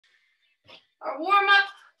our warm up,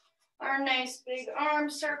 our nice big arm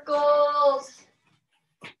circles.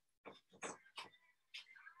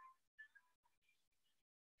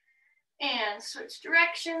 And switch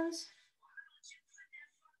directions.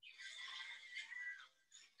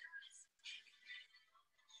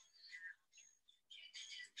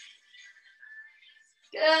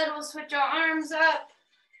 Good, we'll switch our arms up.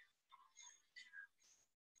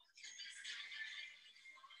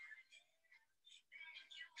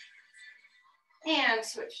 And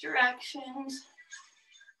switch directions.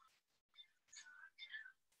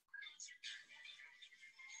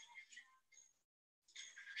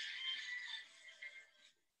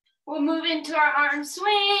 We'll move into our arm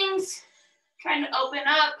swings, trying to open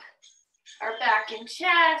up our back and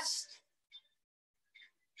chest.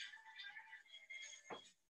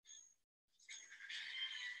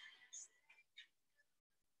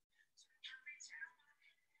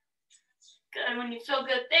 Good, when you feel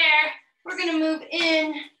good there, we're gonna move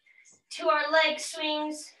in to our leg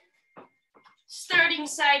swings, starting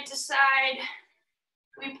side to side.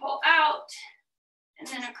 We pull out and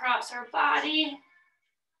then across our body.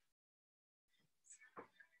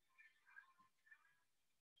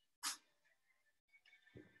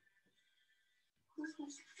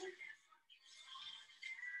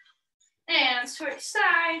 And switch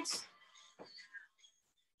sides.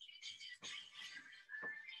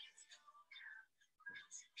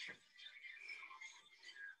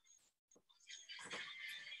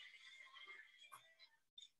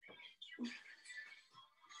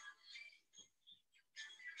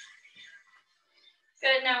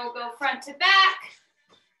 Good, now we'll go front to back.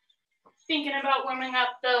 Thinking about warming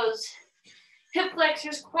up those hip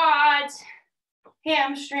flexors, quads,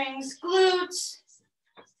 hamstrings, glutes.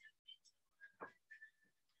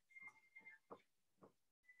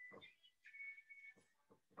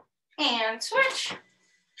 And switch.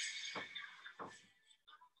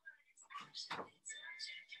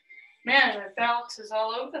 Man, my balance is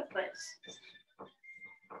all over the place.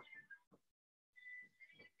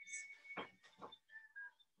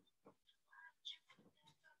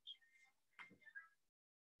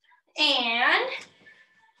 And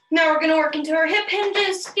now we're gonna work into our hip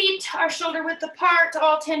hinges, feet are shoulder width apart,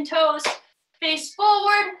 all 10 toes face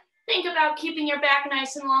forward. Think about keeping your back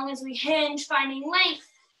nice and long as we hinge, finding length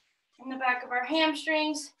in the back of our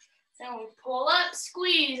hamstrings. Then we pull up,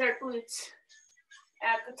 squeeze our glutes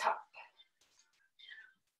at the top.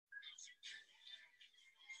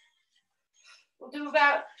 We'll do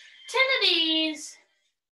about 10 of these.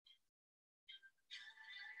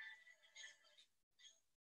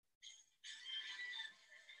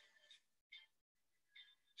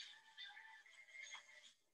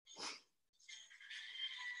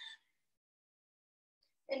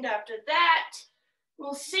 And after that,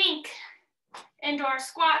 we'll sink into our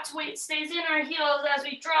squats. Weight stays in our heels as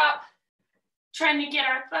we drop, trying to get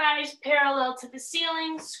our thighs parallel to the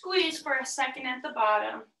ceiling. Squeeze for a second at the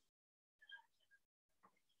bottom.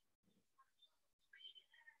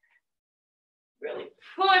 Really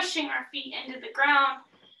pushing our feet into the ground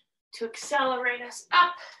to accelerate us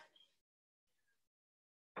up.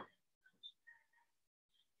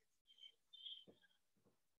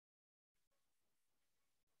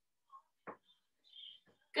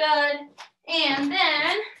 Good. And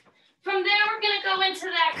then from there, we're going to go into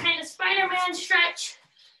that kind of Spider-Man stretch.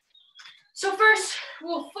 So first,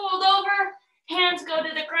 we'll fold over, hands go to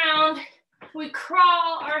the ground. We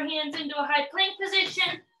crawl our hands into a high plank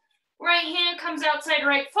position. Right hand comes outside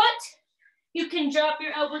right foot. You can drop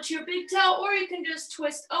your elbow to your big toe, or you can just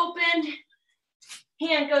twist open.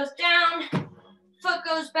 Hand goes down, foot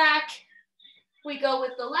goes back. We go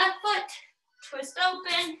with the left foot, twist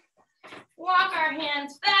open. Walk our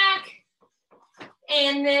hands back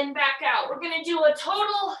and then back out. We're going to do a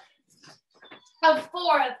total of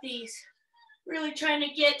 4 of these. Really trying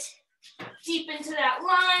to get deep into that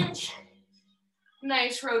lunge.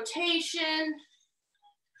 Nice rotation.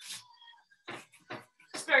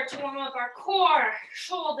 Start to warm up our core,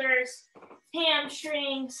 shoulders,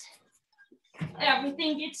 hamstrings.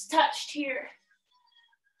 Everything gets touched here.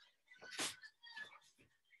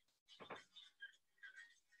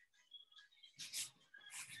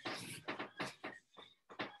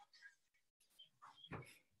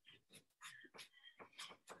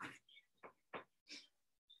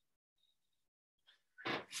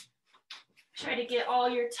 Try to get all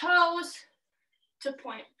your toes to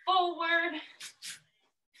point forward.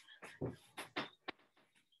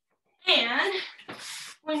 And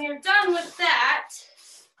when you're done with that,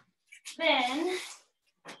 then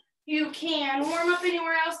you can warm up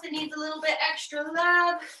anywhere else that needs a little bit extra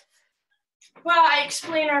love. while I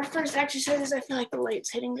explain our first exercises, I feel like the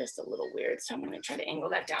light's hitting just a little weird, so I'm gonna try to angle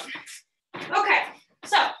that down. Okay,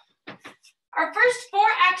 so our first 4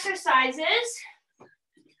 exercises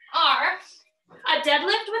are a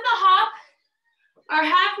deadlift with a hop, our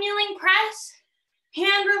half kneeling press,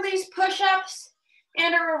 hand release push-ups,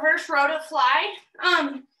 and a reverse row to fly.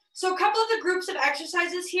 So a couple of the groups of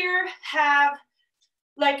exercises here have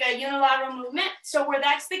like a unilateral movement. So where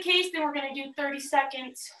that's the case, then we're gonna do 30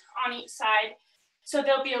 seconds on each side. So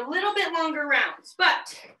there'll be a little bit longer rounds.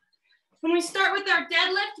 But when we start with our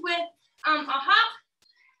deadlift with a hop,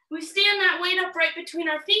 we stand that weight up right between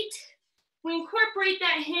our feet. We incorporate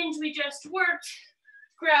that hinge we just worked,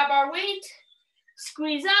 grab our weight,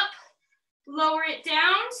 squeeze up, lower it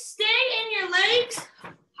down, stay in your legs,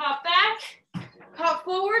 hop back, hop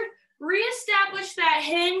forward, reestablish that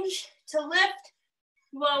hinge to lift,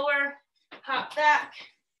 lower, hop back,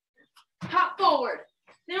 hop forward.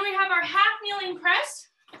 Then we have our half kneeling press.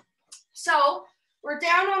 So we're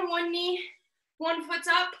down on one knee, one foot's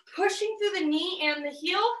up, pushing through the knee and the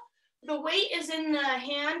heel. The weight is in the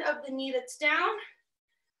hand of the knee that's down,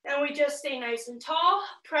 and we just stay nice and tall,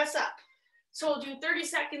 press up. So we'll do 30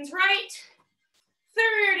 seconds right,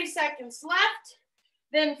 30 seconds left.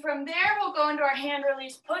 Then from there, we'll go into our hand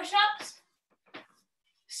release push-ups.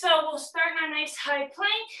 So we'll start in our nice high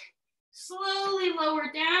plank, slowly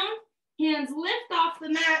lower down, hands lift off the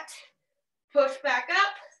mat, push back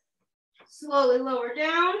up, slowly lower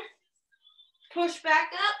down, push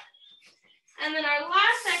back up. And then our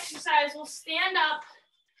last exercise, we'll stand up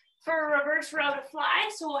for a reverse row to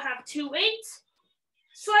fly. So we'll have 2 weights,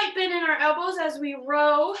 slight bend in our elbows as we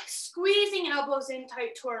row, squeezing elbows in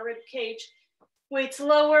tight to our rib cage. Weights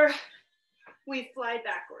lower, we fly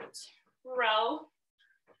backwards. Row,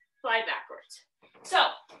 fly backwards. So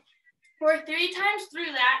we're 3 times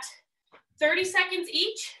through that, 30 seconds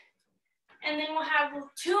each, and then we'll have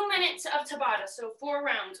 2 minutes of Tabata, so 4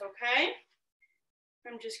 rounds, okay?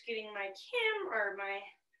 I'm just getting my my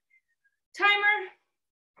timer,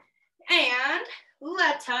 and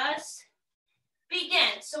let us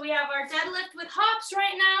begin. So we have our deadlift with hops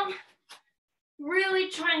right now, really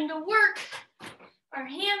trying to work our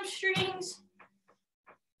hamstrings,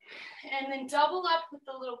 and then double up with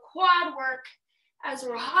the little quad work as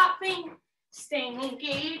we're hopping, staying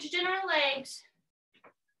engaged in our legs.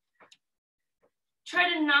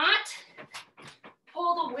 Try to not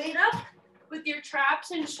pull the weight up with your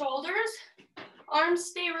traps and shoulders. Arms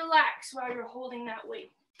stay relaxed while you're holding that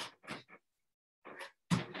weight.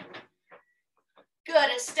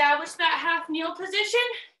 Good, establish that half kneel position.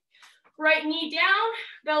 Right knee down,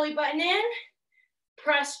 belly button in.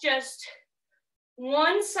 Press just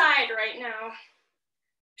one side right now.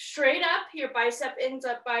 Straight up, your bicep ends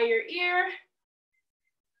up by your ear.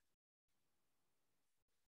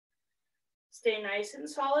 Stay nice and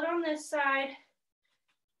solid on this side.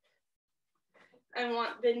 I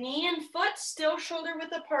want the knee and foot still shoulder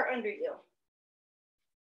width apart under you.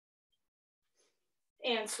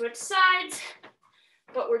 And switch sides,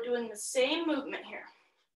 but we're doing the same movement here.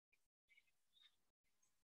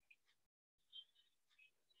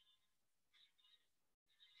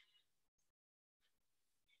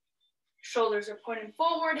 Shoulders are pointed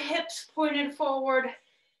forward, hips pointed forward.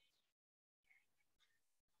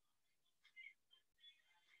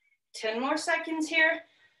 10 more seconds here.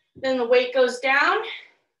 Then the weight goes down,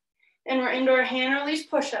 and we're into our hand release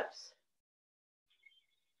push-ups.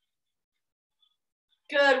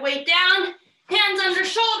 Good, weight down, hands under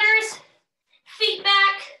shoulders, feet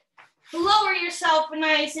back, lower yourself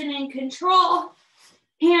nice and in control.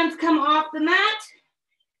 Hands come off the mat,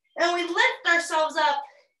 and we lift ourselves up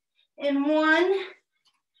in one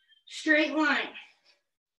straight line.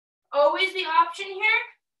 Always the option here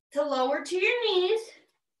to lower to your knees.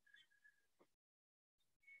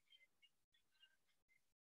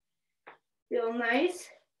 Feel nice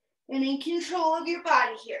and in control of your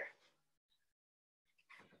body here.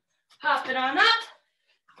 Hop it on up,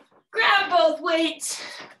 grab both weights.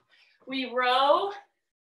 We row,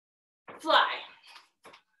 fly.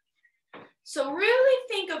 So really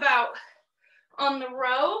think about on the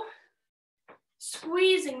row,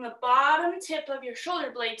 squeezing the bottom tip of your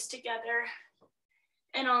shoulder blades together.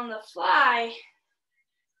 And on the fly,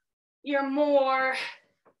 you're more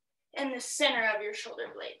in the center of your shoulder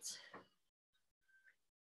blades.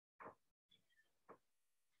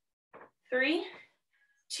 3,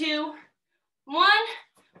 2, 1.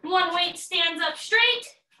 One weight stands up straight.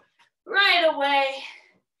 Right away,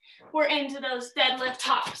 we're into those deadlift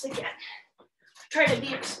hops again. Try to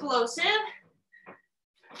be explosive.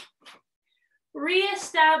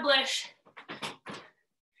 Reestablish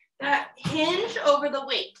that hinge over the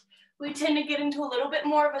weight. we tend to get into a little bit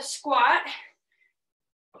more of a squat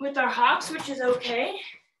with our hops, which is okay.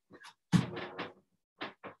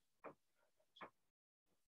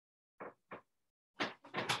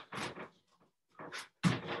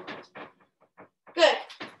 Good.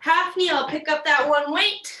 Half kneel, pick up that one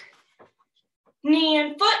weight. Knee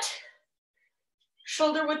and foot,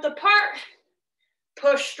 shoulder width apart,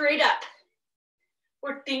 push straight up.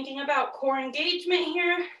 We're thinking about core engagement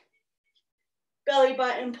here. Belly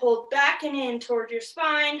button pulled back and in toward your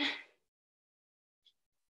spine.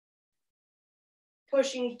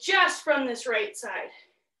 Pushing just from this right side.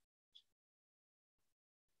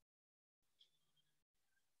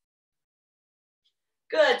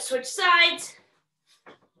 Good, switch sides.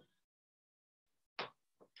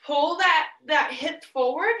 Pull that hip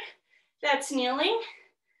forward, that's kneeling.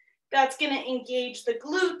 That's gonna engage the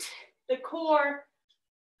glute, the core.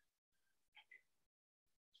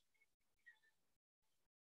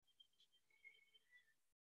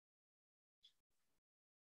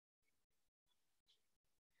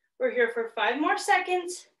 We're here for 5 more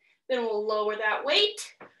seconds, then we'll lower that weight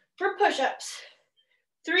for push-ups.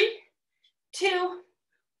 3, 2,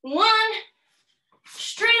 1.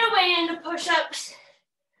 Straight away into push-ups.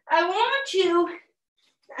 I want you,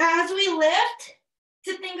 as we lift,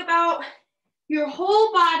 to think about your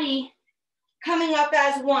whole body coming up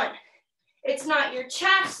as one. It's not your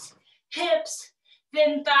chest, hips,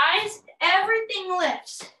 then thighs. Everything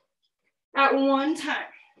lifts at one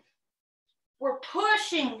time. We're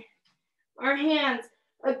pushing our hands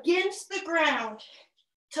against the ground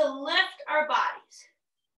to lift our bodies.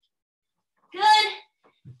 Good.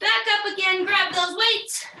 Back up again, grab those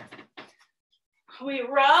weights. We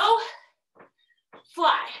row,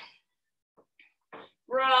 fly.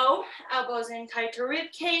 Row, elbows in tight to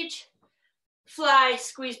rib cage. Fly,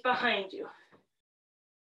 squeeze behind you.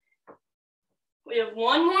 We have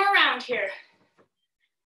one more round here.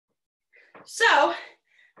 So,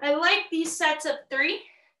 I like these sets of 3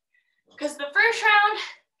 because the first round,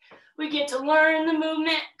 we get to learn the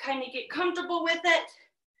movement, kind of get comfortable with it.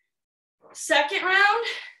 Second round,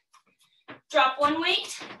 drop one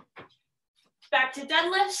weight, back to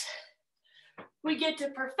deadlifts. We get to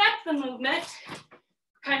perfect the movement,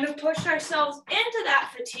 kind of push ourselves into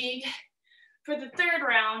that fatigue for the third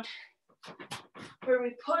round, where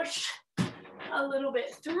we push a little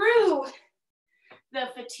bit through the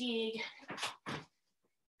fatigue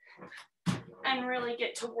and really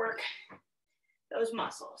get to work those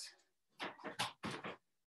muscles.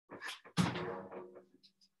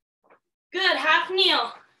 Good, half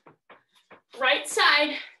kneel. Right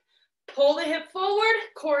side, pull the hip forward,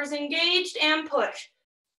 core is engaged, and push.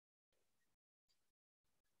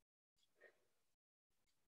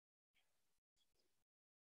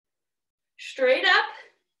 Straight up,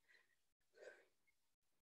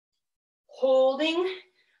 holding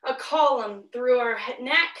a column through our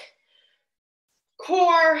neck,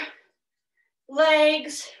 core,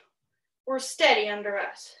 legs, we're steady under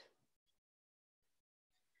us.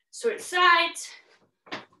 Switch sides.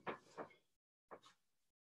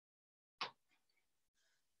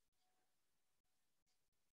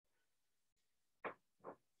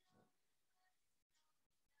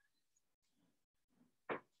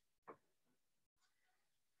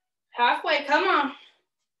 Halfway, come on.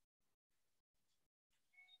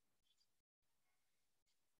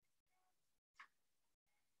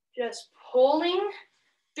 Just pulling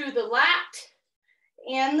through the lat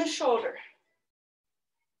and the shoulder.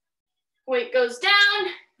 Weight goes down,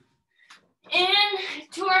 in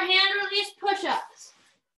to our hand release push-ups.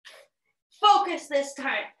 Focus this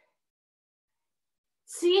time.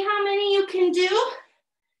 See how many you can do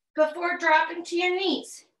before dropping to your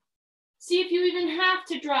knees. See if you even have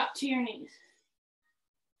to drop to your knees.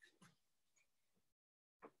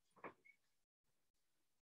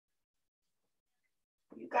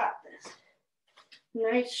 You got this.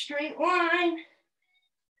 Nice straight line.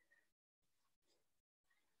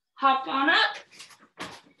 Hop on up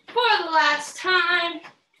for the last time.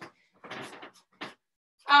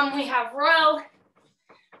 We have row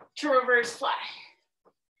to reverse fly.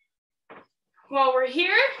 While we're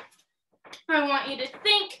here, I want you to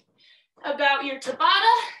think about your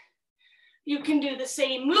Tabata. You can do the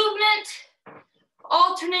same movement,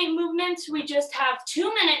 alternate movements. We just have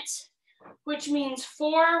 2 minutes, which means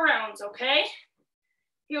 4 rounds, okay?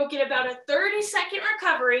 You'll get about a 30-second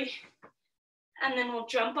recovery, and then we'll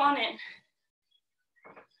jump on in.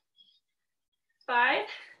 5,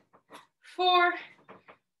 4,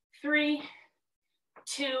 3,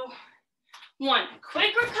 2, 1.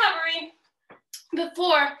 Quick recovery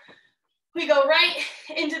before we go right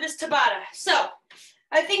into this Tabata. So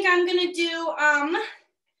I think I'm gonna do,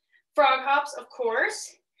 frog hops, of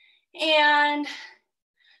course. And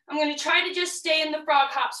I'm gonna try to just stay in the frog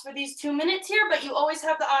hops for these 2 minutes here, but you always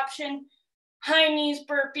have the option, high knees,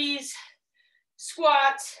 burpees,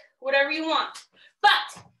 squats, whatever you want.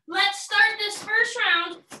 But let's start this first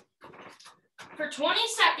round for 20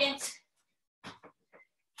 seconds.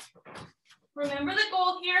 Remember the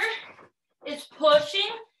goal here is pushing,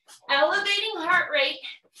 elevating heart rate,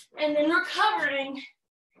 and then recovering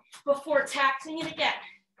before taxing it again.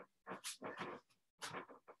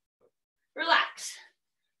 Relax.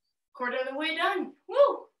 Quarter of the way done.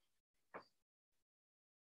 Woo!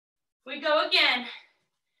 We go again.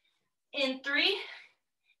 In 3,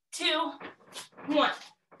 2, 1.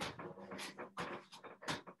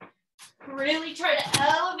 Really try to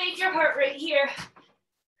elevate your heart rate here.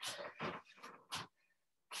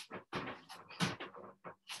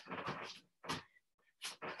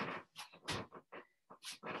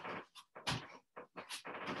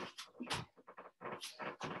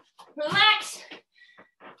 Relax.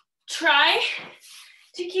 Try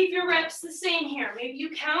to keep your reps the same here. Maybe you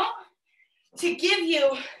count to give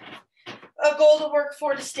you a goal to work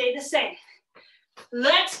for to stay the same.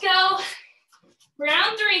 Let's go.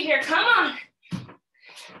 Round 3 here, come on.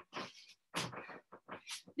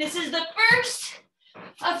 This is the first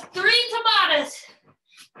of 3 Tabatas.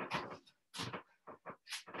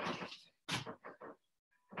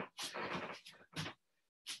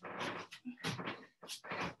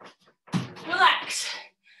 Relax.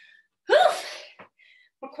 Whew.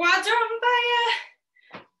 My quads are on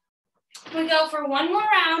fire. We go for one more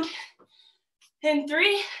round. In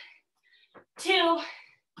 3, 2,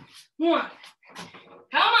 1.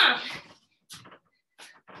 Come on.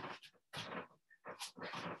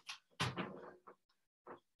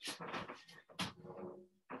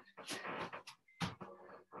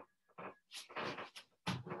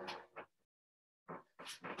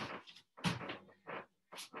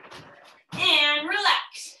 And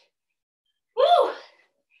relax. Woo!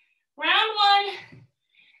 Round 1,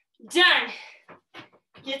 done.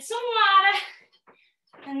 Get some water,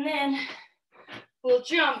 and then we'll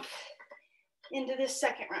jump into this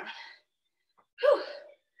second round. Whew.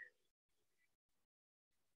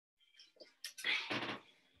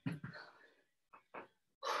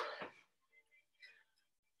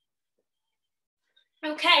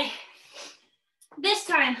 Okay, this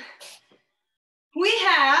time we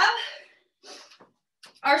have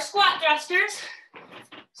our squat thrusters.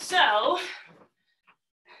 So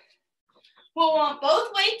we'll want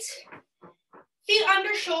both weights, feet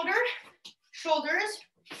under shoulders.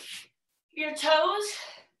 Your toes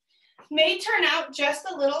may turn out just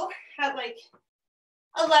a little at like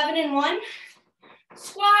 11 and 1.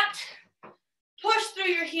 Squat, push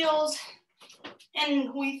through your heels,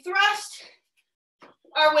 and we thrust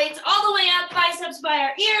our weights all the way up, biceps by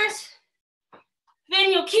our ears.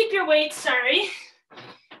 Then you'll keep your weights, and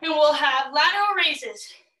we'll have lateral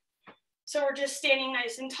raises. So we're just standing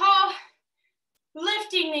nice and tall,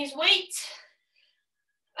 lifting these weights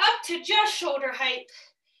up to just shoulder height,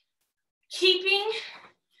 keeping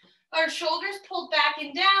our shoulders pulled back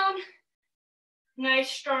and down, nice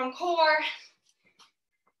strong core.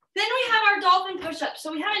 Then we have our dolphin push-ups.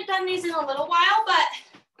 So we haven't done these in a little while, but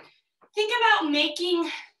think about making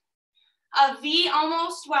a V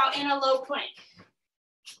almost while in a low plank.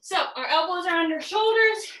 So our elbows are under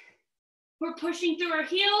shoulders, we're pushing through our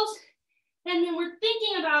heels, and then we're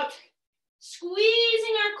thinking about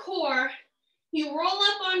squeezing our core. You roll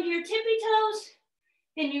up onto your tippy toes,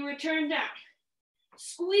 and you return down.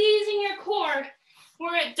 Squeezing your core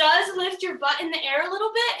where it does lift your butt in the air a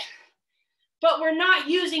little bit, but we're not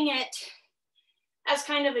using it as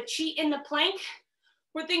kind of a cheat in the plank.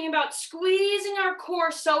 We're thinking about squeezing our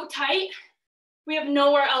core so tight, we have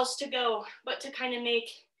nowhere else to go but to kind of make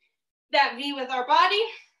that V with our body.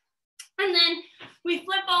 And then we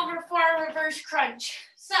flip over for our reverse crunch.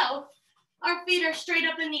 So our feet are straight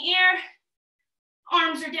up in the air,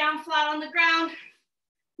 arms are down flat on the ground.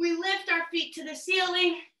 We lift our feet to the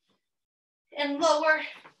ceiling and lower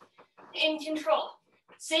in control.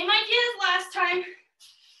 Same idea as last time.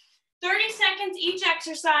 30 seconds each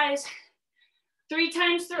exercise, 3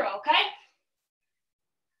 times through, okay?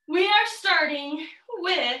 We are starting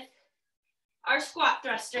with our squat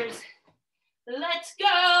thrusters. Let's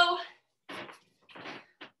go.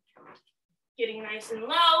 Getting nice and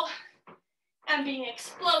low and being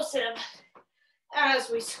explosive as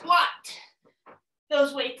we squat.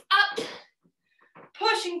 Those weights up,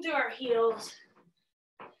 pushing through our heels.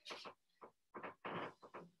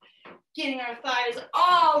 Getting our thighs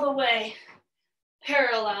all the way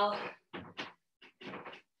parallel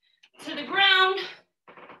to the ground.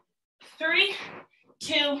 3,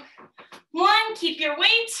 2, 1, keep your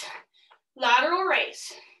weight, lateral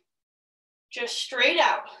raise. Just straight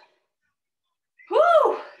out.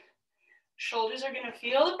 Woo! Shoulders are gonna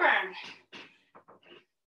feel the burn.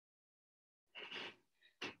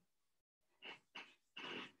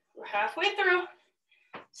 We're halfway through.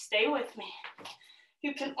 Stay with me.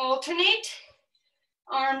 You can alternate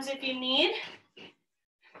arms if you need,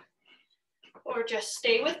 or just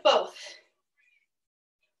stay with both.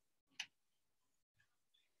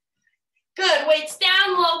 Good, weights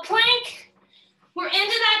down, low plank. We're into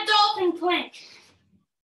that dolphin plank.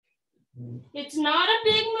 It's not a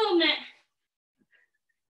big movement,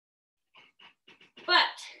 but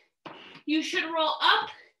you should roll up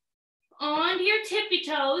onto your tippy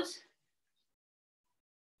toes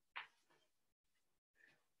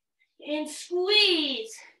and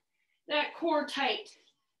squeeze that core tight.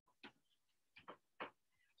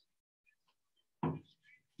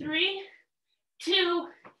 3, 2,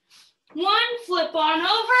 1, flip on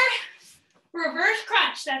over, reverse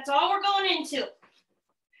crunch. That's all we're going into.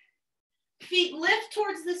 Feet lift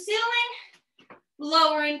towards the ceiling,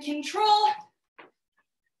 lower in control.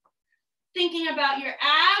 Thinking about your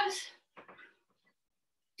abs,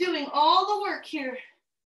 doing all the work here.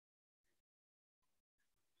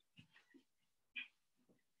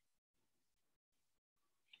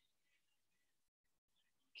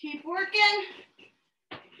 Keep working.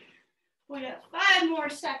 We got 5 more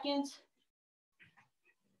seconds.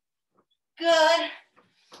 Good.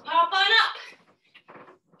 Hop on up.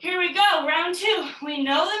 Here we go, round 2. We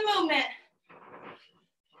know the movement.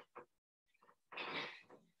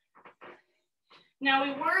 Now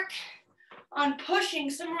we work on pushing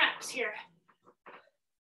some reps here.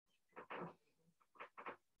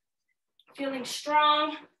 Feeling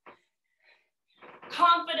strong,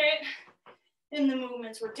 confident in the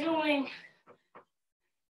movements we're doing.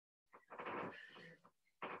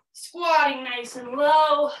 Squatting nice and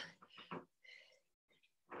low.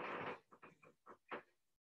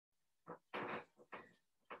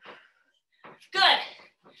 Good.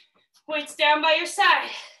 Weights down by your side.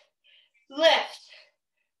 Lift,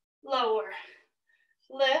 lower,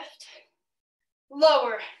 lift,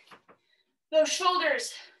 lower. Those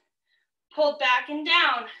shoulders pulled back and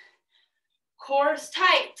down. Core is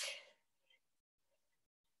tight.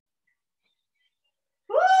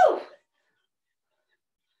 Woo!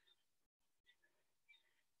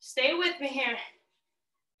 Stay with me here.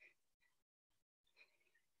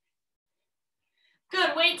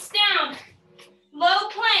 Good, weights down. Low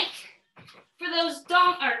plank for those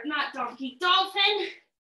dolphin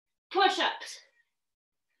push-ups.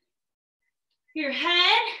 Your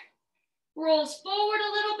head rolls forward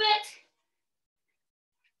a little bit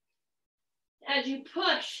as you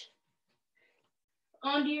push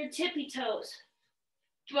onto your tippy toes,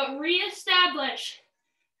 but reestablish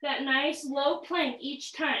that nice low plank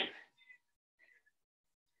each time.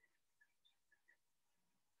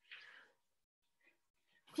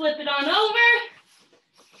 Flip it on over.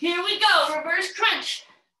 Here we go, reverse crunch.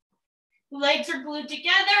 Legs are glued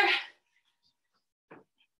together.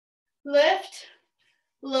 Lift,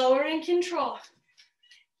 lower in control.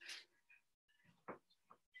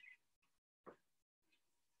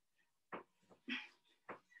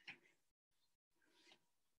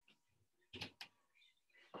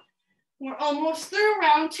 We're almost through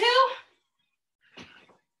round 2.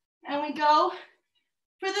 And we go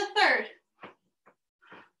for the 3rd.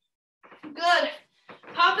 Good.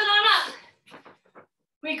 Hop it on up.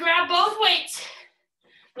 We grab both weights.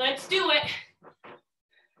 Let's do it.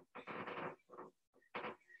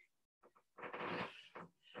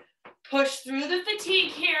 Push through the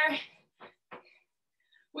fatigue here.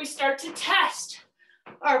 We start to test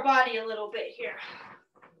our body a little bit here.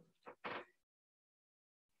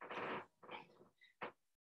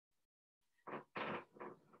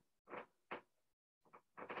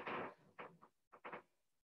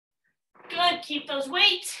 Good, keep those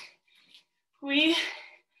weights. We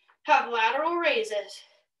have lateral raises.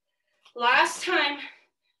 Last time,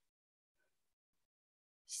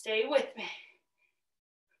 stay with me.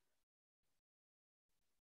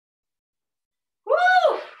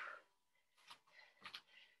 Woo!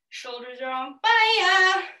 Shoulders are on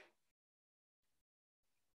fire.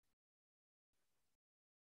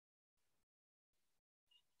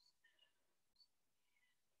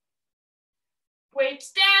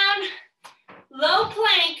 Weights down. Low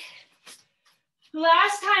plank.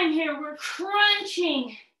 Last time here, we're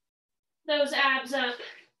crunching those abs up,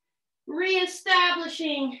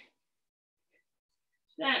 reestablishing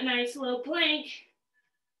that nice low plank.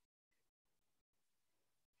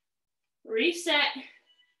 Reset,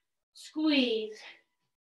 squeeze.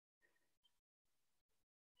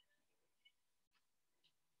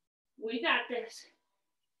 We got this.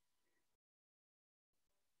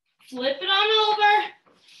 Flip it on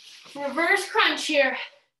over. Reverse crunch here.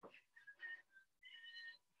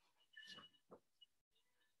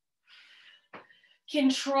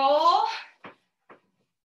 Control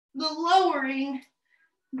the lowering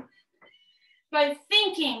by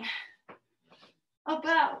thinking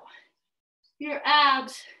about your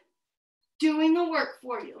abs doing the work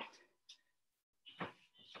for you.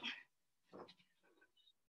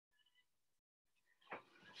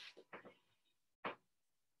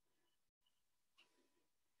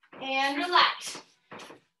 And relax.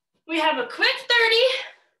 We have a quick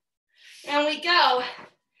 30 and we go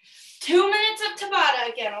 2 minutes of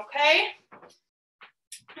Tabata again, okay?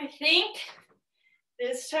 I think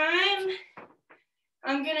this time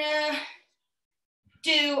I'm gonna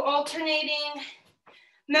do alternating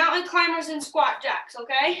mountain climbers and squat jacks,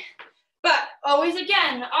 okay? But always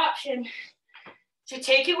again, the option to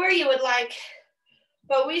take it where you would like.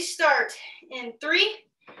 But we start in 3,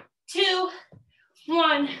 2,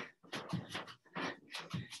 1.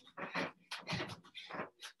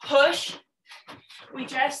 Push. We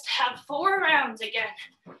just have 4 rounds again.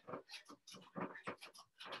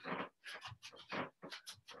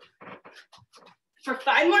 For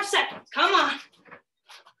 5 more seconds, come on.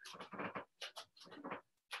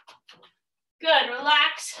 Good,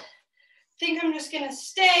 relax. I think I'm just gonna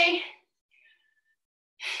stay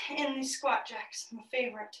in these squat jacks, my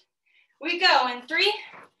favorite. We go in 3,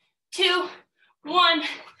 2, 1,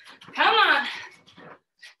 come on.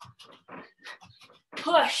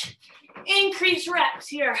 Push, increase reps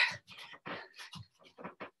here.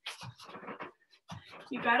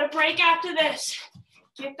 You gotta break after this.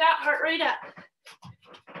 Get that heart rate up.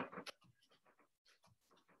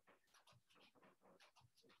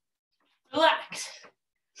 Relax.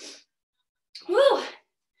 Woo,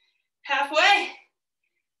 halfway.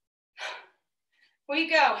 We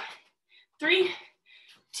go. 3,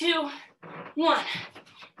 2, 1.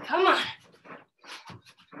 Come on.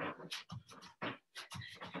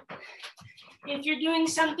 If you're doing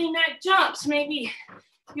something that jumps, maybe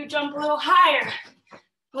you jump a little higher,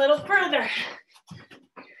 a little further.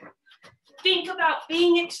 Think about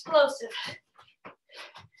being explosive.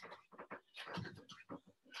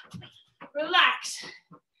 Relax.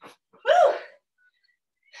 Woo!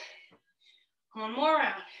 One more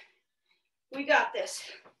round. We got this.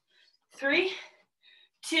 3,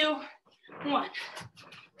 2, 1.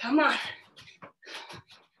 Come on.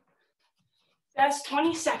 That's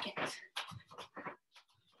 20 seconds.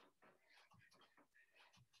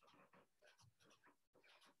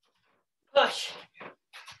 Push.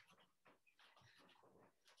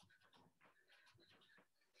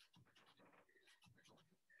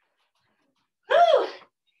 Woo!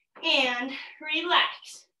 And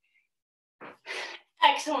relax.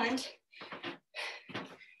 Excellent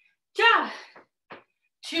job.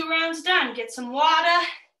 2 rounds done. Get some water.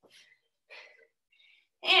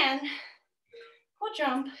 And we'll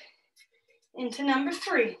jump into number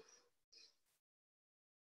 3.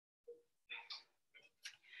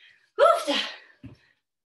 Oof.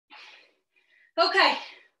 Okay.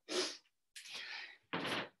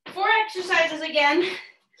 4 exercises again,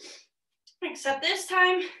 except this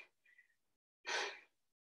time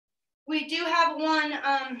we do have one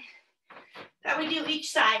that we do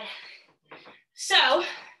each side. So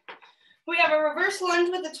we have a reverse lunge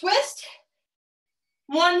with a twist.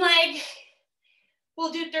 One leg,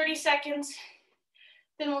 we'll do 30 seconds.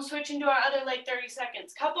 Then we'll switch into our other leg 30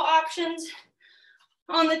 seconds. Couple options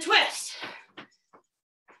on the twist.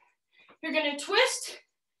 You're gonna twist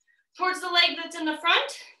towards the leg that's in the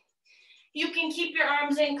front. You can keep your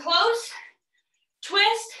arms in close,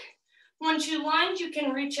 twist. Once you lunge, you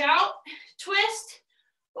can reach out, twist,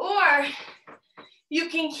 or you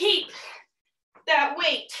can keep that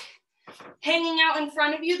weight hanging out in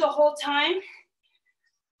front of you the whole time.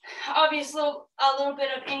 Obviously, a little bit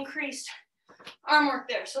of increased arm work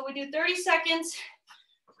there. So we do 30 seconds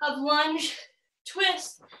of lunge,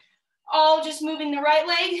 twist, all just moving the right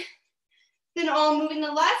leg, then all moving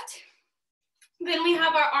the left. Then we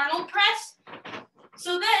have our Arnold press.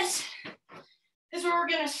 So this is where we're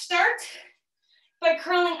gonna start by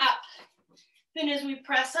curling up. Then as we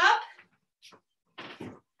press up,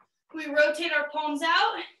 we rotate our palms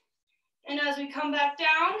out, and as we come back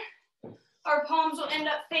down, our palms will end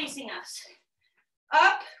up facing us.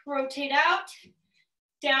 Up, rotate out,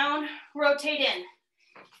 down, rotate in.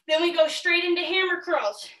 Then we go straight into hammer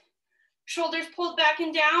curls. Shoulders pulled back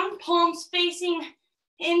and down, palms facing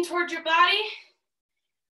in towards your body.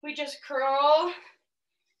 We just curl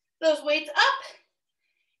those weights up.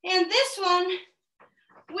 And this one,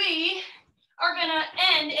 we are gonna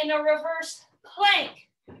end in a reverse plank,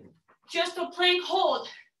 just a plank hold.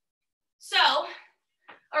 So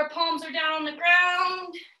our palms are down on the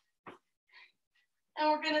ground, and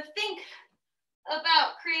we're gonna think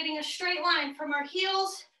about creating a straight line from our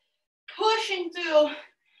heels, pushing through,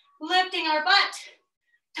 lifting our butt,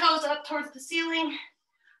 toes up towards the ceiling,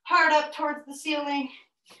 heart up towards the ceiling,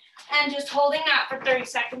 and just holding that for 30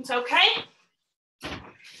 seconds, okay?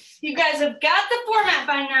 You guys have got the format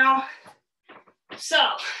by now. So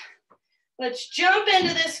let's jump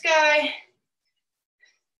into this guy.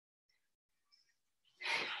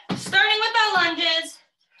 Starting with our lunges,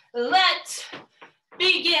 let's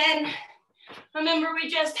begin. Remember, we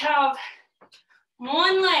just have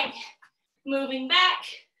one leg moving back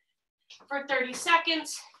for 30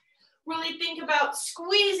 seconds. Really think about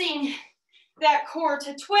squeezing that core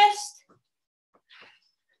to twist.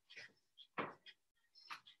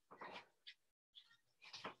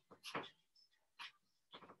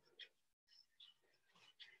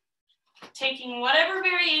 Taking whatever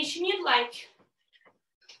variation you'd like,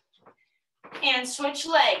 and switch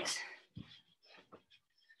legs.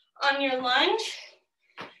 On your lunge,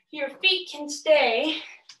 your feet can stay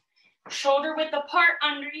shoulder width apart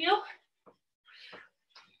under you.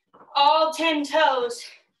 All 10 toes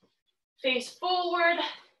face forward.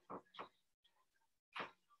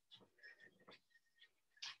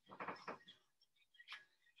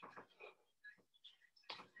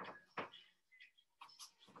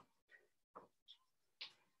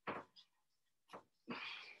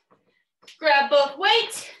 Grab both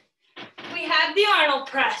weights. We have the Arnold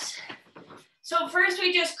press. So first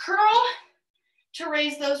we just curl to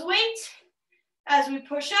raise those weights. As we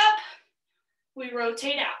push up, we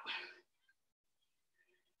rotate out.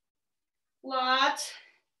 Lots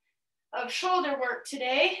of shoulder work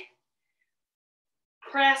today.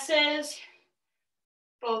 Presses,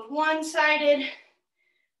 both one-sided,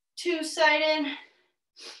 two-sided.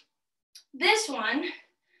 This one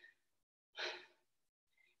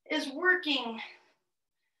is working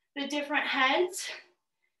the different heads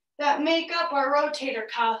that make up our rotator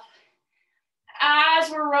cuff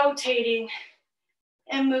as we're rotating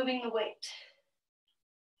and moving the weight.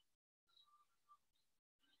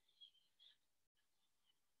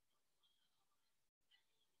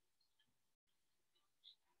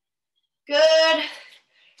 Good.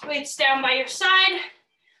 Weights down by your side.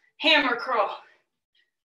 Hammer curl.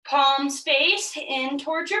 Palms face in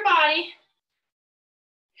towards your body.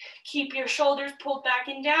 Keep your shoulders pulled back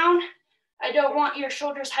and down. I don't want your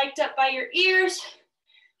shoulders hiked up by your ears.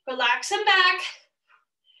 Relax them back.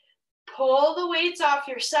 Pull the weights off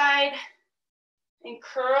your side and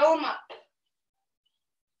curl them up.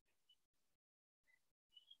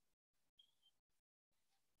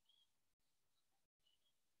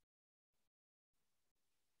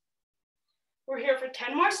 We're here for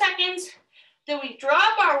 10 more seconds. Then we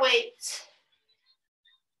drop our weights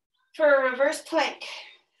for a reverse plank.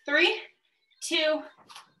 3, 2,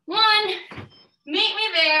 1. Meet me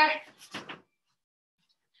there.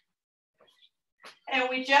 And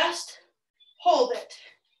we just hold it.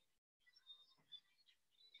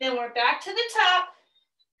 Then we're back to the top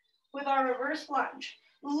with our reverse lunge.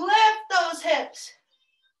 Lift those hips.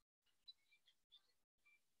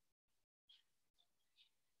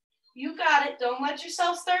 You got it. Don't let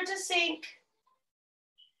yourself start to sink.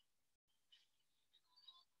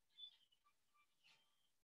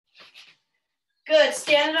 Good.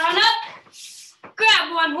 Stand on up.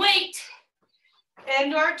 Grab one weight.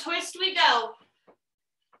 Into our twist we go.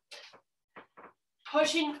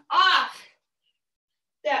 Pushing off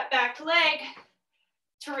that back leg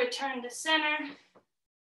to return to center.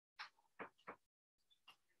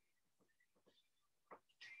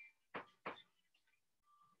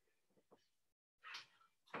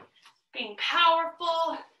 Being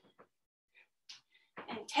powerful,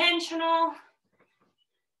 intentional.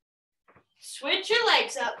 Switch your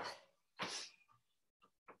legs up.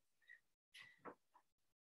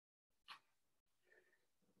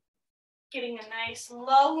 Getting a nice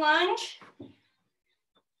low lunge.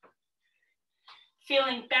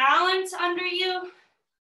 Feeling balance under you.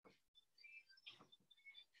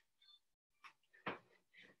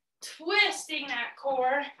 Twisting that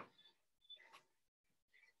core.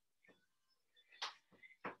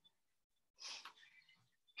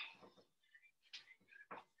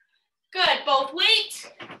 Good, both weights,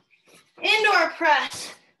 indoor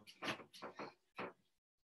press.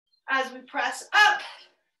 As we press up,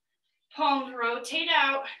 palms rotate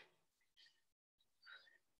out.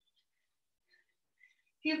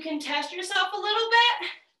 You can test yourself a little bit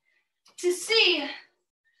to see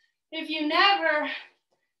if you never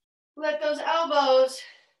let those elbows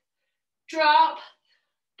drop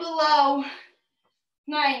below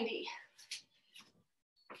 90.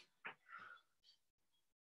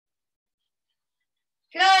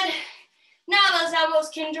 Good. Now those elbows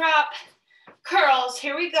can drop. Curls,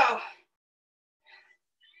 here we go.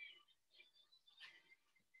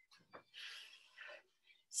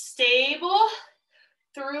 Stable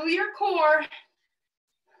through your core,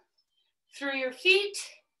 through your feet.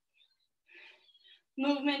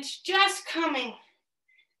 Movement's just coming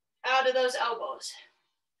out of those elbows.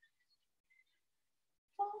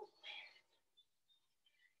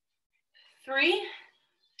 3,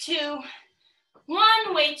 2, 1.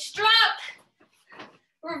 Weights drop.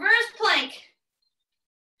 Reverse plank.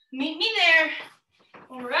 Meet me there.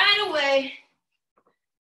 Right away.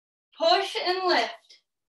 Push and lift.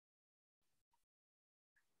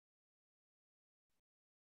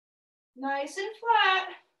 Nice and flat.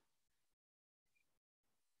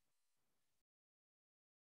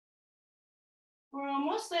 We're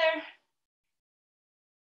almost there.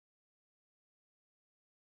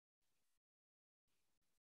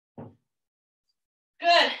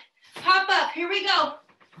 Good. Hop up. Here we go.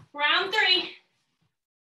 Round 3.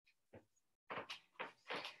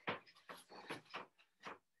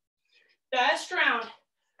 Best round.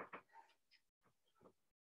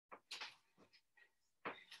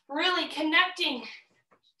 Really connecting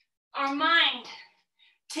our mind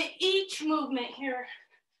to each movement here.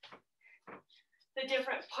 The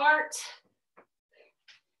different parts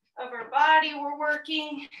of our body we're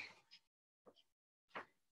working.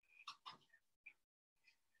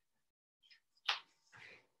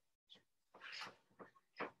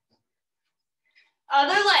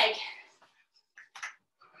 Other leg.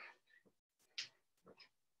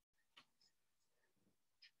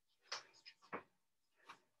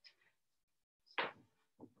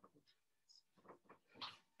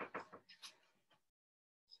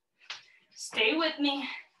 Stay with me.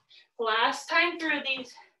 Last time through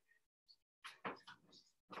these.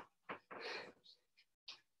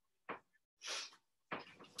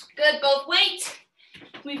 Good, both weights.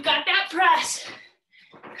 We've got that press.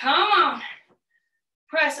 Come on.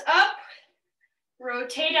 Press up,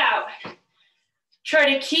 rotate out.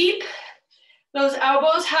 Try to keep those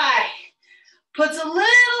elbows high. Puts a little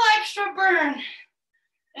extra burn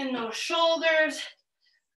in those shoulders,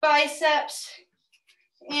 biceps,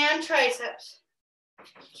 and triceps.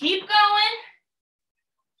 Keep going.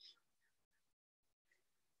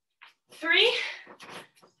 3,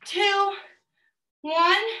 2,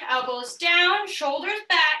 1. Elbows down, shoulders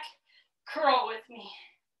back. Curl with me.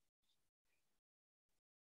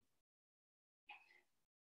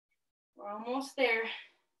 We're almost there.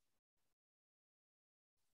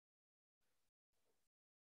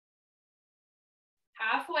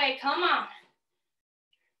 Halfway, come on.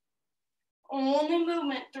 Only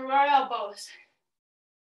movement through our elbows.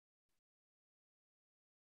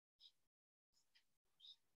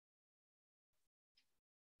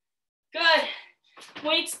 Good.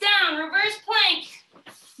 Weights down, reverse plank.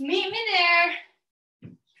 Meet me there.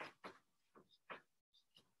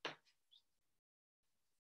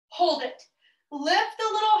 Hold it. Lift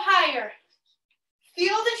a little higher.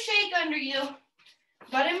 Feel the shake under you,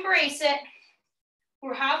 but embrace it.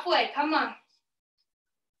 We're halfway, come on.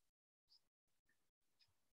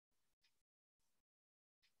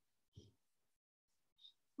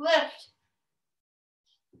 Lift.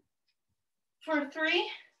 For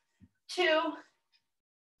 3, 2,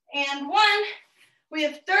 and 1. We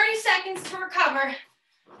have 30 seconds to recover.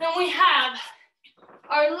 Then we have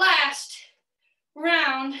our last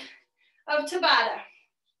round of Tabata.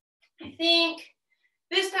 I think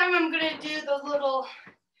this time I'm gonna do the little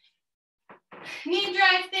knee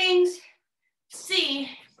drive things. See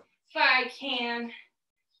if I can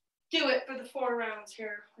do it for the 4 rounds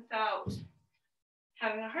here without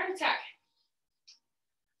having a heart attack.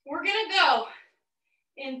 We're gonna go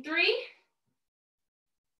in 3,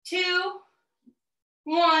 2,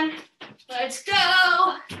 1. Let's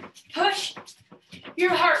go. Push your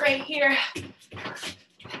heart rate here.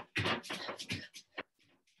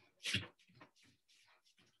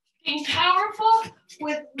 Being powerful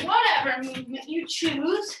with whatever movement you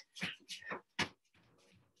choose.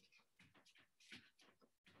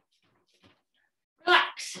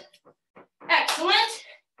 Relax. Excellent.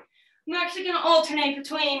 I'm actually going to alternate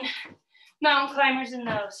between mountain climbers and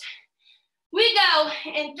those. We go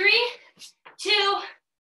in 3, 2,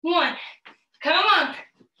 1. Come on.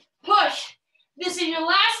 Push. This is your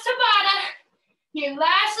last Tabata, your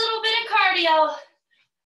last little bit of cardio.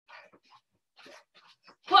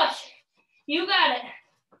 Push. You got it.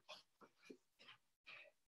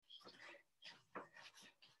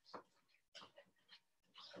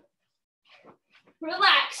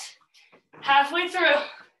 Relax. Halfway through.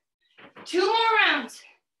 2 more rounds.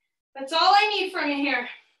 That's all I need from you here.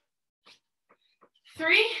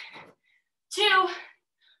 3, 2,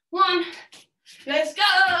 1. Let's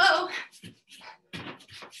go.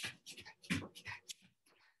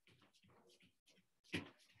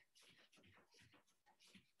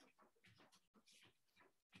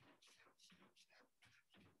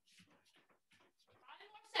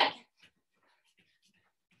 Second.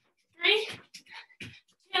 3,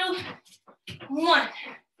 2, 1.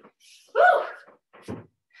 Woo!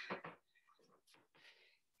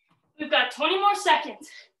 We've got 20 more seconds.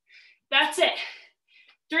 That's it.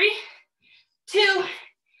 3, 2,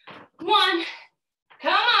 1.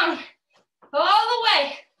 Come on. All the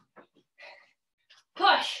way.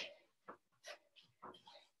 Push.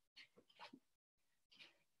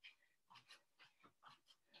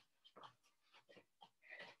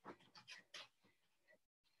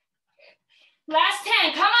 Last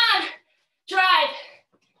 10. Come on. Drive.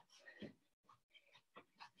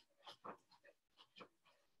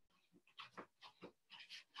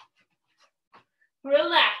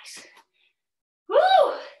 Relax. Woo!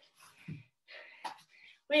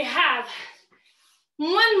 We have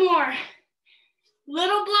one more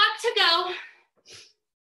little block to go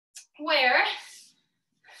where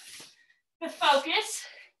the focus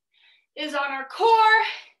is on our core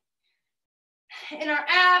and our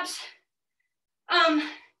abs.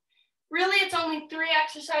 Really it's only 3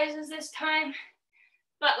 exercises this time,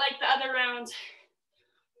 but like the other rounds,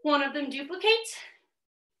 one of them duplicates.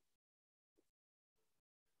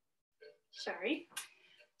 Sorry.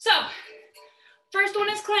 So, first one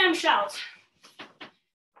is clamshells.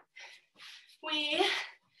 We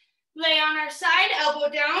lay on our side, elbow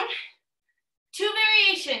down. 2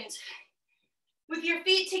 variations. With your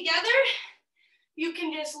feet together, you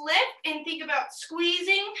can just lift and think about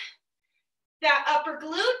squeezing that upper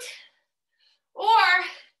glute, or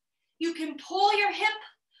you can pull your hip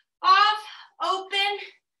off, open,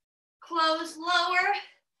 close, lower.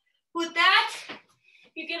 With that,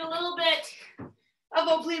 you get a little bit of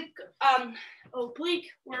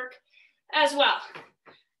oblique work as well.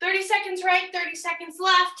 30 seconds right, 30 seconds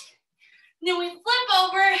left. Then we flip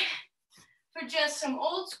over for just some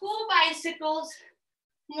old school bicycles.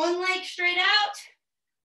 One leg straight out,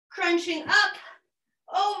 crunching up,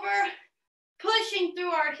 over, pushing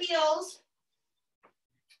through our heels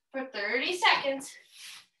for 30 seconds.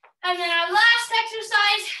 And then our last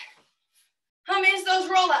exercise is those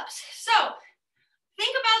roll-ups. So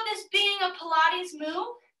think about this being a Pilates move.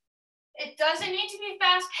 It doesn't need to be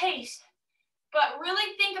fast-paced, but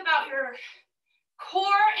really think about your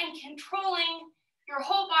core and controlling your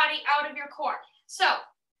whole body out of your core. So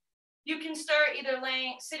you can start either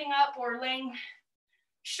sitting up or laying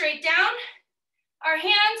straight down. Our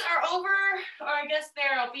hands are over, or I guess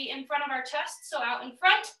they'll be in front of our chest, so out in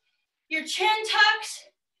front. Your chin tucks,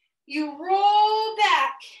 you roll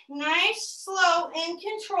back, nice, slow, in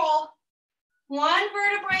control, 1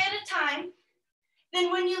 vertebrae at a time.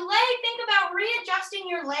 Then when you lay, think about readjusting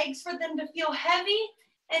your legs for them to feel heavy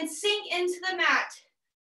and sink into the mat.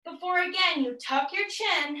 Before, again, you tuck your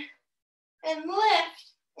chin and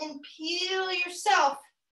lift and peel yourself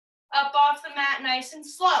up off the mat nice and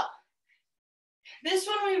slow. This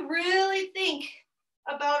one, we really think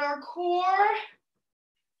about our core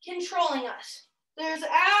controlling us. There's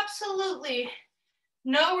absolutely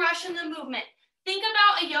no rush in the movement. Think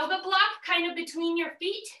about a yoga block kind of between your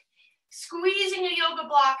feet, squeezing a yoga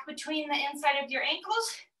block between the inside of your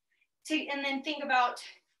ankles, and then think about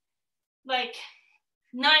like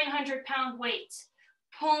 900-pound weights,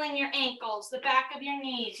 pulling your ankles, the back of your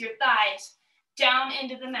knees, your thighs, down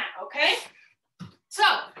into the mat, okay? So,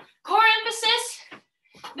 core emphasis,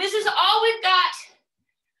 this is all we've got.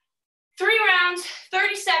 3 rounds,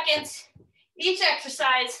 30 seconds, each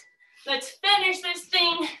exercise. Let's finish this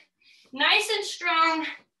thing nice and strong,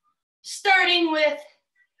 starting with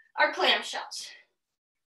our clamshells.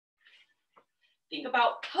 Think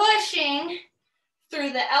about pushing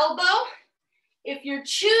through the elbow. If you're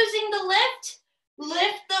choosing to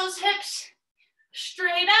lift those hips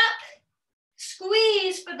straight up,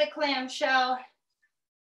 squeeze for the clamshell.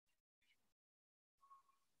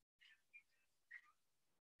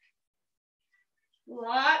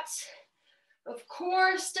 Lots of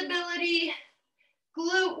core stability,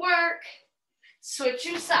 glute work. Switch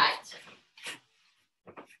your sides.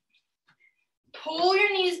 Pull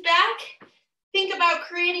your knees back. Think about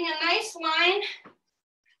creating a nice line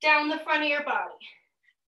down the front of your body.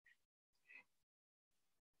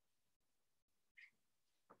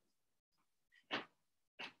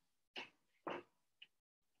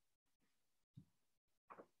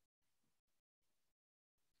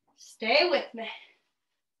 Stay with me.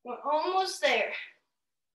 We're almost there.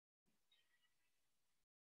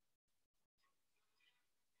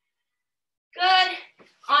 Good.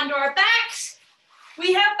 Onto our backs.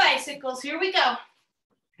 We have bicycles. Here we go.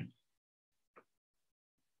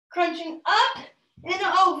 Crunching up and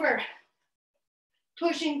over.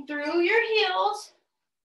 Pushing through your heels.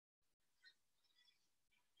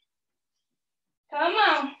 Come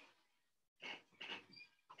on.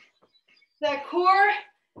 That core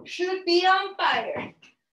should be on fire.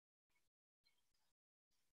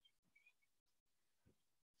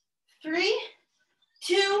 3,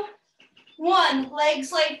 2, 1.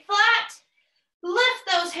 Legs lay flat. Lift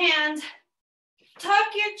those hands. Tuck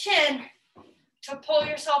your chin to pull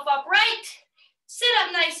yourself upright. Sit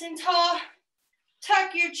up nice and tall.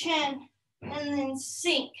 Tuck your chin and then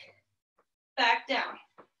sink back down.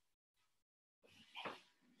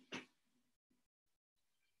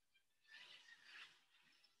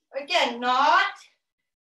 Again, not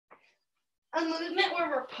a movement where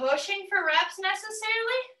we're pushing for reps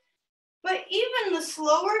necessarily, but even the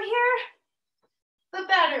slower here, the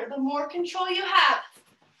better, the more control you have.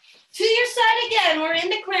 To your side again, we're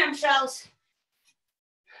into clamshells.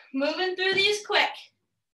 Moving through these quick.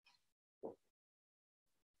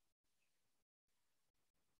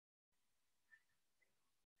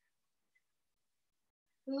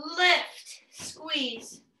 Lift,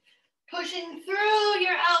 squeeze. Pushing through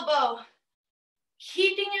your elbow.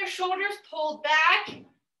 Keeping your shoulders pulled back.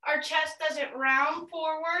 Our chest doesn't round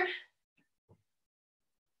forward.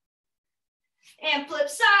 And flip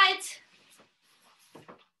sides.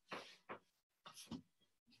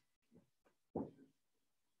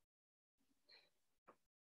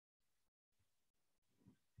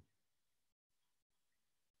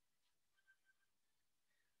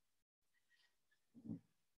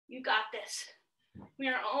 You got this. We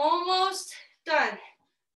are almost done.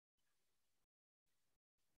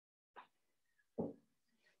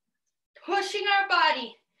 Pushing our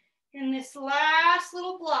body in this last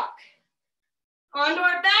little block. Onto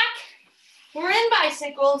our back, we're in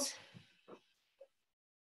bicycles.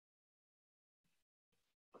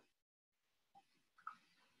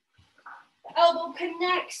 The elbow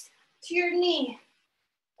connects to your knee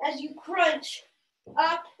as you crunch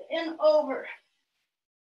up and over.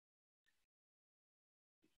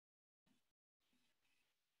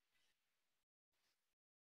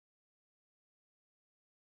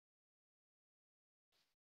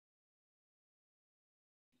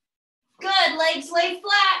 Good, legs lay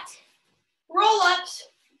flat. Roll-ups.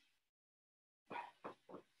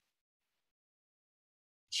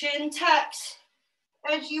 Chin tucks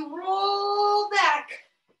as you roll back.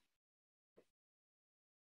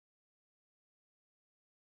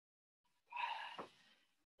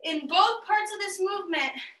 In both parts of this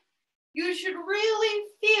movement, you should really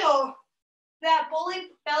feel that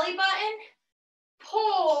belly button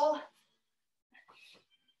pull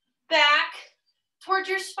back towards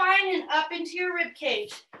your spine and up into your rib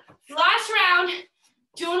cage. Last round,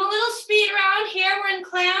 doing a little speed round here. We're in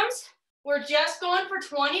clams. We're just going for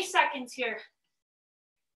 20 seconds here.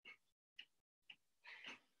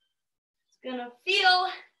 It's gonna feel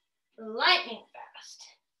lightning fast.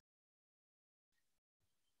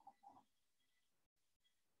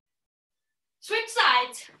 Switch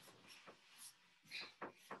sides.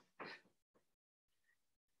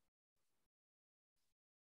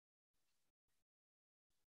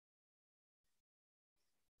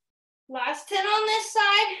 Last 10 on this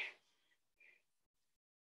side.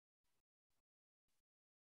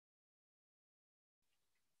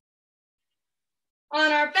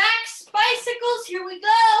 On our backs, bicycles, here we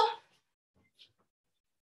go.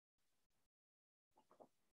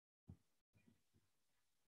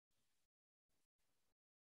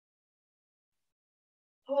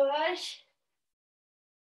 Push.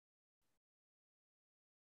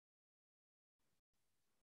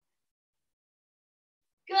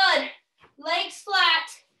 Good. Legs flat.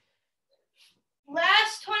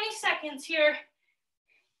 Last 20 seconds here.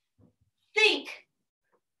 Think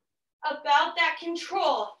about that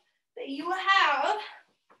control that you have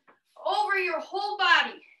over your whole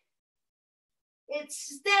body.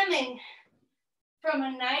 It's stemming from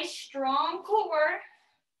a nice strong core.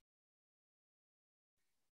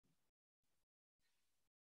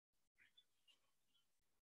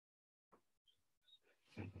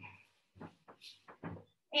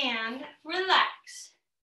 And relax.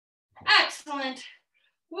 Excellent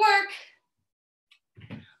work.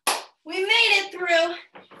 We made it through.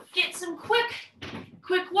 Get some quick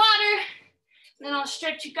water. Then I'll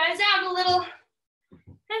stretch you guys out a little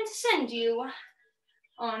and send you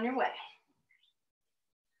on your way.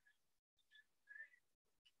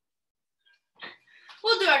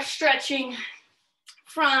 we'll do our stretching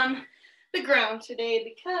from the ground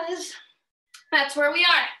today because that's where we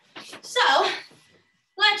are. So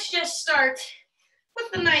let's just start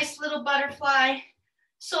with the nice little butterfly.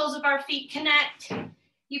 Soles of our feet connect.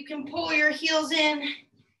 You can pull your heels in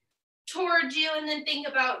towards you and then think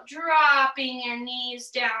about dropping your knees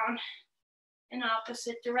down in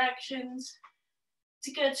opposite directions. It's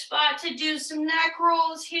a good spot to do some neck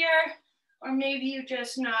rolls here, or maybe you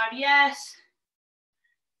just nod yes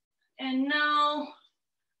and no.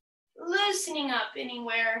 Loosening up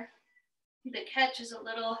anywhere that catches a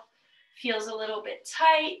little, feels a little bit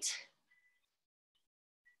tight.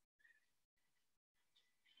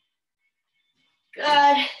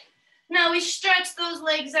 Good. Now we stretch those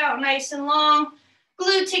legs out nice and long,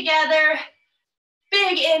 glue together.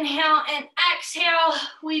 Big inhale and exhale.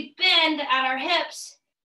 We bend at our hips,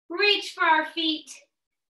 reach for our feet,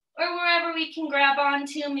 or wherever we can grab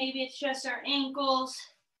onto. Maybe it's just our ankles.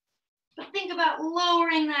 But think about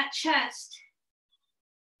lowering that chest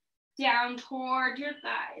down toward your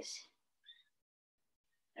thighs.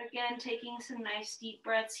 Again, taking some nice deep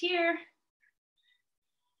breaths here.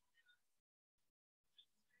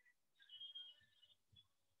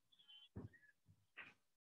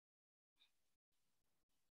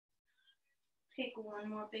 Take one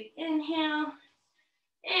more big inhale.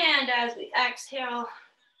 And as we exhale,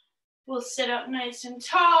 we'll sit up nice and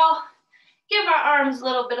tall. Give our arms a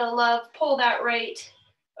little bit of love. Pull that right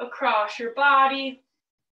across your body.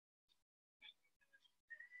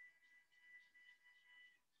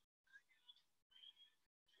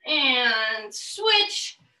 And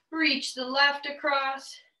switch. Reach the left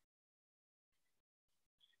across.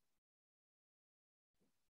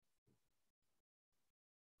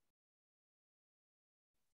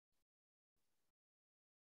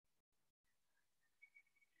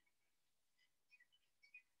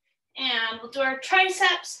 And we'll do our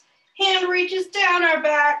triceps. Hand reaches down our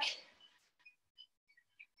back.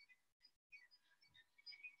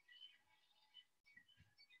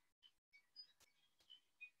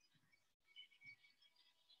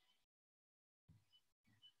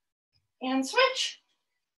 And switch.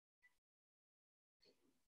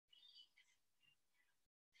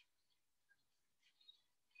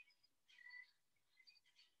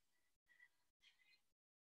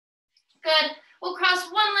 Good. We'll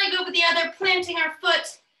cross one leg over the other, planting our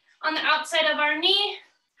foot on the outside of our knee.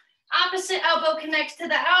 Opposite elbow connects to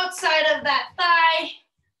the outside of that thigh.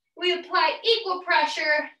 We apply equal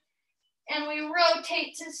pressure and we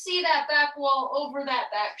rotate to see that back wall over that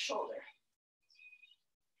back shoulder.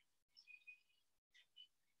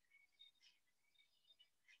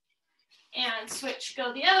 And switch,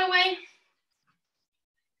 go the other way.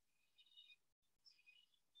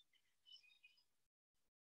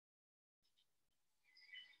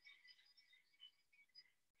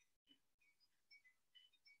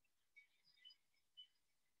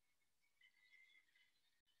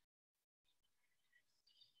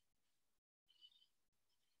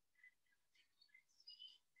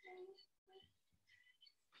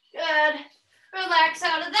 Good. Relax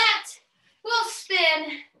out of that. We'll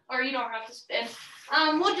spin, or you don't have to spin.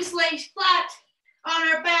 We'll just lay flat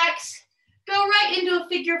on our backs. Go right into a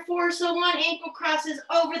figure four. So one ankle crosses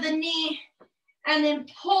over the knee and then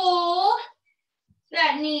pull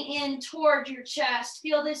that knee in towards your chest.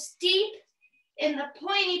 Feel this deep in the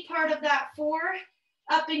pointy part of that four,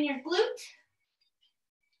 up in your glute.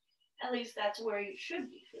 At least that's where you should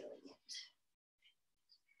be feeling it.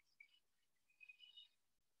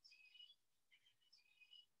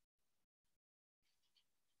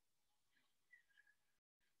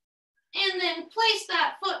 And then place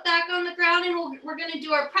that foot back on the ground and we're gonna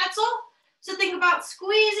do our pretzel. So think about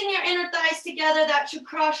squeezing your inner thighs together. That should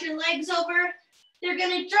cross your legs over. They're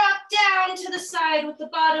gonna drop down to the side with the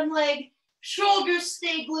bottom leg. Shoulders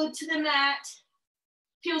stay glued to the mat.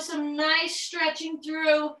 Feel some nice stretching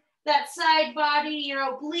through that side body,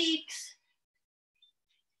 your obliques.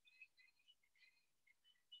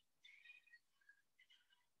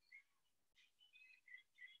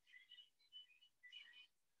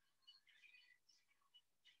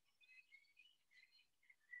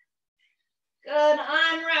 Good,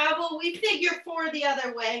 unravel. We figure four the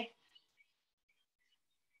other way.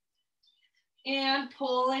 And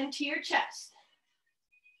pull into your chest.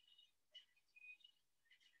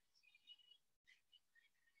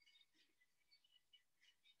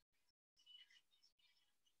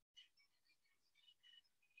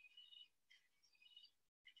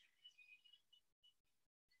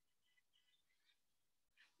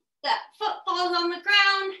 That foot falls on the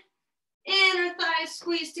ground, inner thighs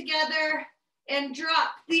squeeze together and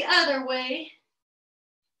drop the other way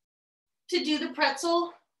to do the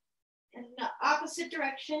pretzel in the opposite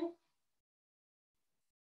direction.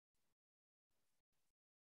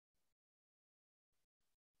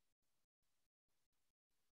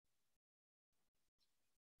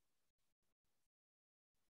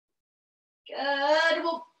 Good.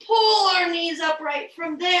 We'll pull our knees upright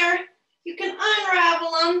from there. You can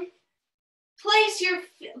unravel them. Place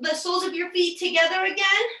the soles of your feet together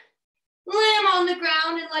again. Lay them on the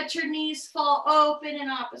ground and let your knees fall open in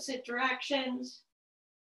opposite directions.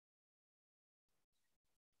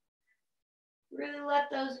 Really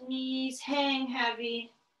let those knees hang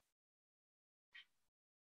heavy.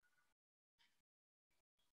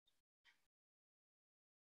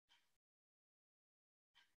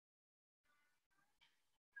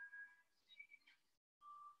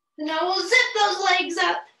 Now we'll zip those legs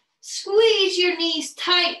up. Squeeze your knees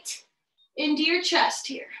tight into your chest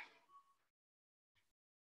here.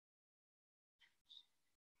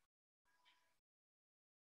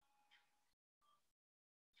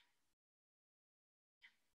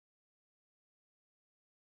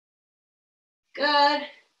 Good.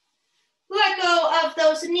 Let go of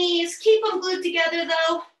those knees. Keep them glued together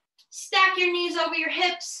though. Stack your knees over your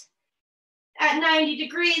hips at 90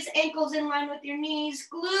 degrees, ankles in line with your knees.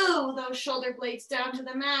 Glue those shoulder blades down to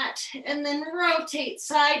the mat and then rotate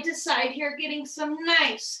side to side here, getting some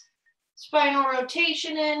nice spinal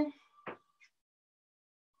rotation in.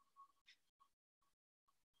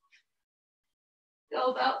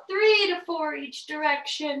 Go about 3 to 4 each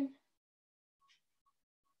direction.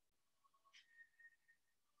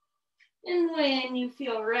 And when you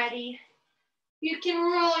feel ready, you can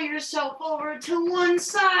roll yourself over to one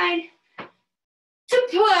side to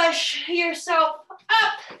push yourself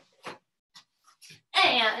up.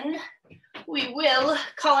 And we will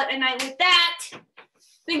call it a night with that.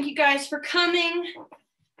 Thank you guys for coming.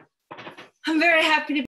 I'm very happy to